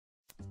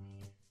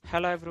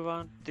Hello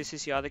everyone, this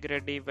is Yadagiri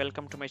Reddy.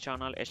 Welcome to my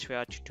channel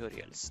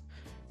hyrtutorials.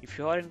 If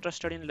you are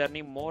interested in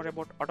learning more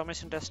about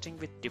automation testing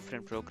with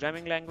different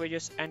programming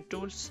languages and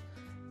tools,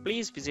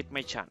 please visit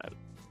my channel.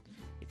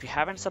 If you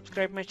haven't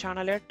subscribed my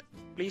channel yet,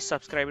 please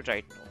subscribe it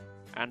right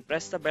now and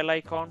press the bell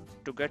icon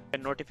to get a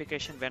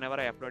notification whenever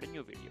I upload a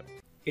new video.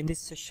 In this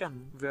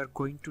session, we are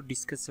going to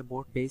discuss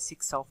about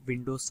basics of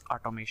Windows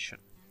automation.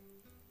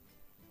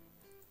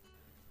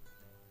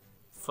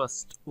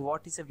 First,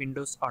 what is a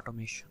Windows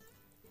automation?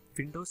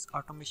 Windows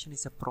automation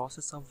is a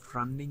process of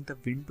running the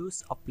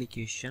Windows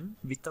application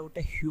without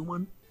a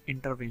human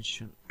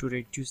intervention to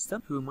reduce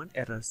the human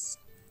errors.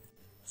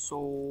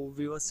 So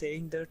we were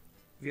saying that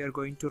we are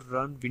going to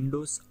run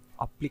Windows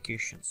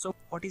application. So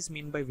what is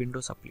meant by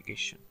Windows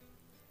application?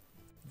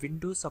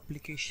 Windows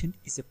application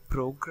is a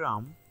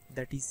program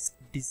that is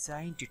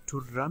designed to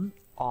run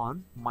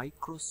on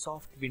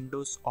Microsoft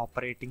Windows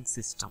operating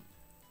system.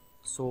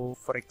 So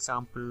for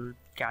example,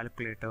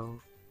 calculator,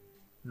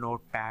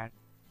 notepad,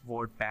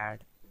 WordPad,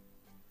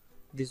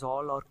 these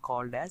all are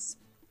called as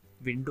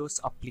Windows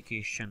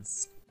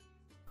applications.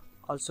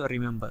 Also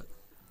remember,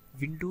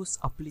 Windows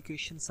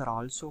applications are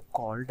also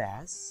called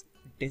as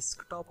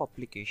desktop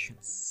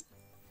applications.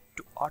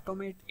 To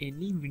automate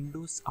any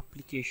Windows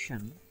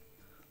application,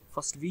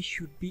 first we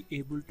should be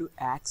able to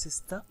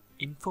access the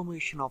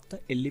information of the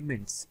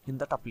elements in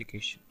that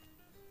application.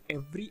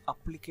 Every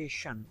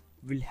application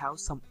will have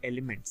some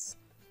elements.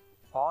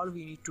 All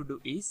we need to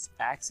do is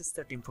access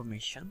that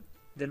information,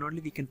 then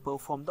only we can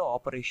perform the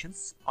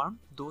operations on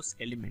those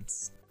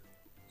elements.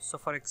 So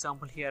for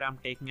example, here I'm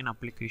taking an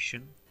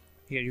application.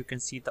 Here you can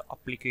see the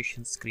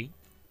application screen.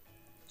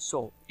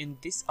 So in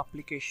this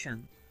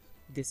application,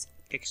 this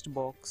text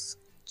box,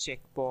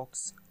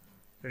 checkbox,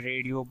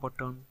 radio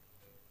button,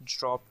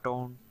 drop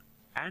down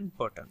and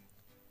button.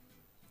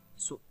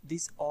 So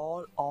these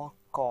all are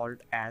called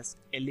as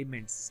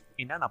elements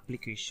in an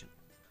application.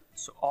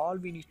 So all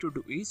we need to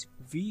do is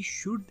we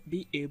should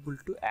be able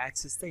to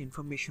access the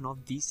information of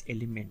these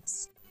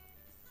elements.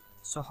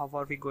 So how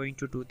are we going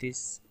to do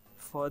this?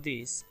 For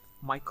this,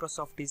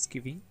 Microsoft is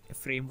giving a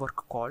framework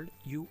called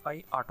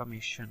UI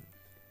automation.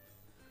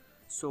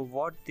 So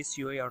what this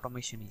UI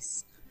automation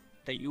is?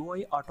 The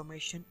UI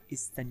automation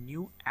is the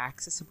new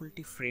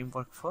accessibility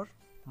framework for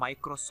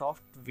Microsoft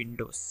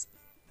Windows,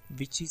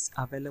 which is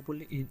available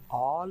in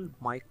all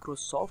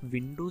Microsoft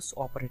Windows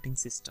operating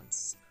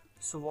systems.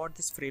 So what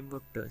this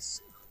framework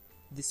does?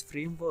 This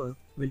framework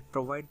will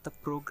provide the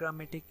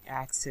programmatic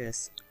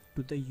access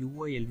to the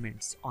UI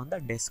elements on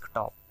the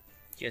desktop.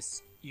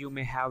 Yes, you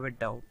may have a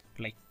doubt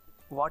like,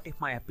 what if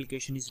my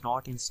application is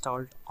not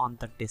installed on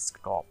the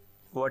desktop?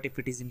 What if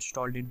it is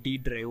installed in D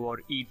drive or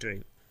E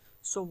drive?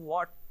 So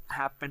what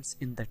happens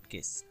in that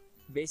case?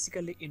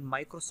 Basically in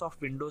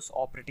Microsoft Windows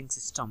operating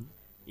system,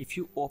 if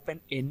you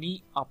open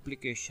any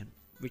application,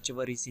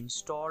 whichever is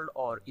installed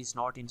or is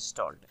not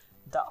installed,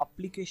 the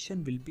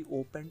application will be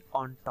opened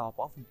on top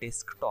of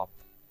desktop.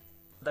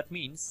 That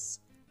means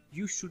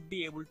you should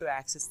be able to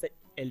access the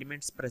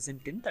elements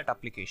present in that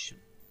application.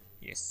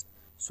 Yes.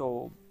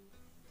 So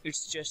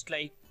it's just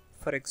like,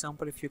 for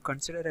example, if you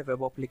consider a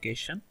web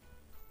application,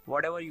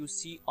 whatever you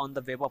see on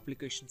the web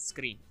application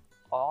screen,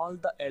 all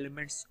the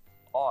elements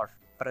are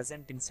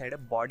present inside a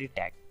body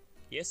tag.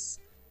 Yes.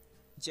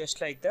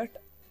 Just like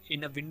that,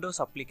 in a Windows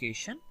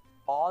application,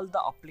 all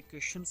the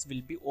applications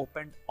will be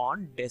opened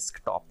on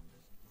desktop.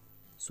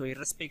 So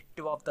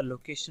irrespective of the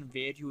location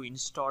where you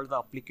install the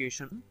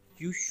application,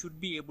 you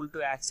should be able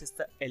to access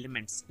the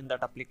elements in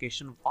that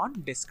application on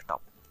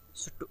desktop.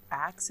 So to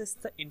access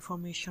the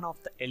information of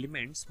the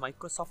elements,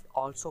 Microsoft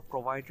also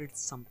provided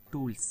some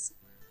tools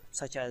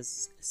such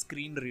as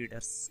screen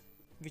readers,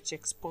 which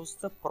expose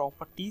the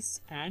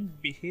properties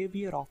and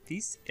behavior of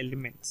these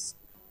elements.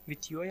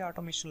 With UI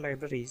automation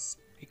libraries,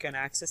 you can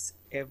access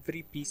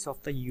every piece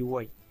of the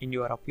UI in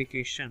your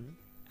application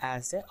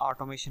as an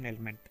automation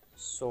element.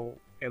 So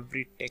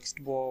every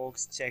text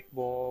box,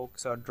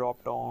 checkbox or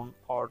drop down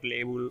or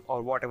label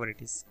or whatever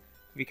it is,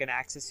 we can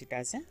access it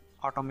as an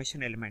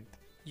automation element.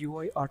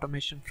 UI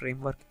automation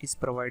framework is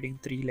providing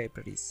 3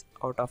 libraries,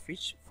 out of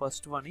which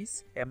first one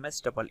is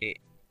MSAA,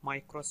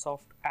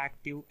 Microsoft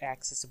Active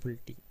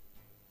Accessibility.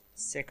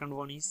 Second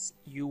one is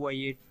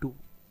UIA 2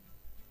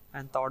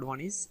 and third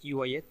one is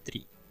UIA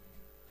 3.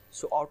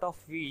 So out of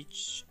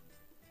which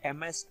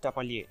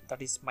MSAA,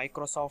 that is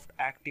Microsoft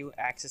Active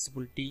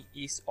Accessibility,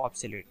 is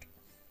obsolete.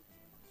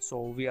 So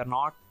we are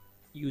not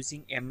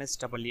using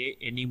MSAA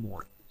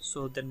anymore.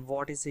 So then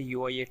what is a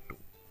UIA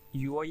 2?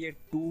 UIA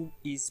 2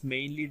 is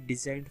mainly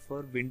designed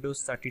for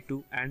Windows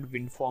 32 and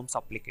WinForms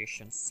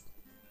applications.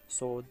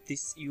 So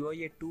this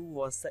UIA 2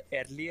 was the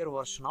earlier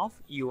version of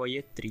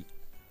UIA 3.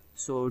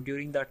 So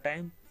during that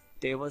time,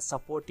 they were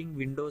supporting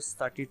Windows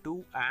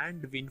 32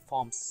 and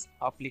WinForms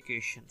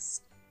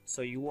applications.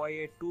 So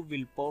UIA 2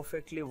 will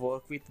perfectly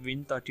work with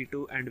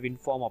Win32 and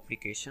WinForm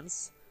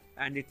applications,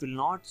 and it will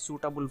not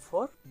suitable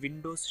for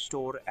Windows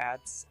Store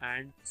apps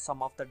and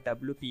some of the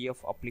WPF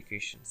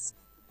applications.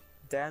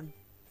 Then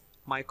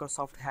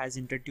Microsoft has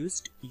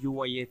introduced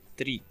UIA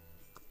 3.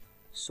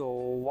 So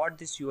what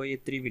this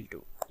UIA 3 will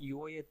do?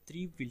 UIA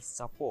 3 will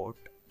support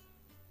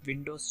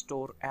Windows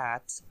Store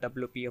apps,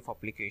 WPF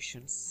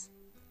applications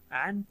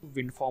and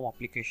WinForm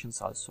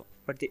applications also.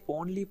 But the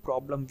only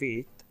problem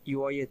with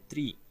UIA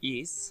 3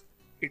 is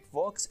it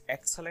works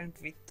excellent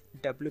with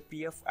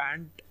WPF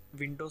and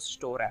Windows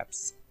Store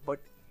apps, but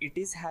it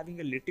is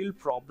having a little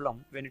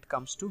problem when it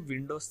comes to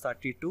Windows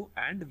 32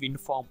 and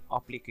WinForm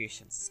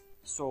applications.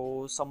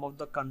 So some of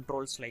the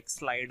controls like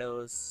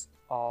sliders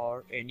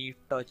or any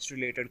touch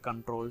related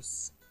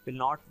controls will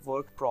not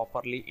work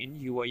properly in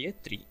UIA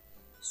 3.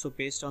 So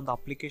based on the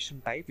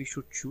application type, we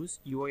should choose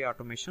UI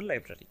automation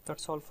library.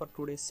 That's all for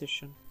today's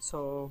session.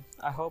 So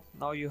I hope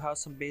now you have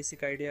some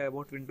basic idea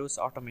about Windows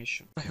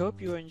automation. I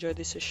hope you enjoy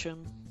this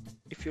session.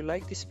 If you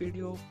like this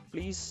video,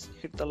 please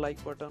hit the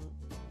like button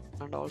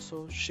and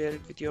also share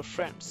it with your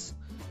friends.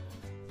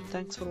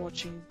 Thanks for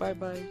watching. Bye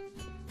bye.